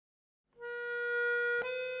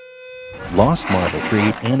Lost Marble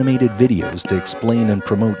create animated videos to explain and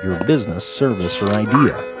promote your business, service, or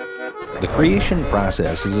idea. The creation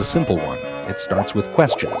process is a simple one. It starts with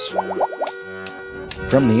questions.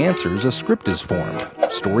 From the answers, a script is formed,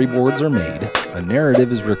 storyboards are made, a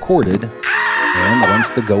narrative is recorded, and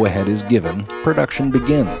once the go-ahead is given, production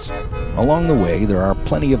begins. Along the way, there are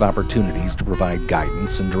plenty of opportunities to provide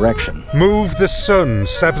guidance and direction. Move the sun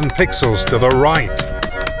 7 pixels to the right.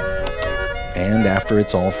 And after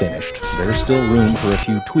it's all finished, there's still room for a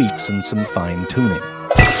few tweaks and some fine-tuning.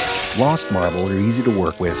 Lost Marble are easy to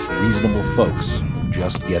work with, reasonable folks who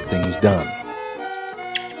just get things done.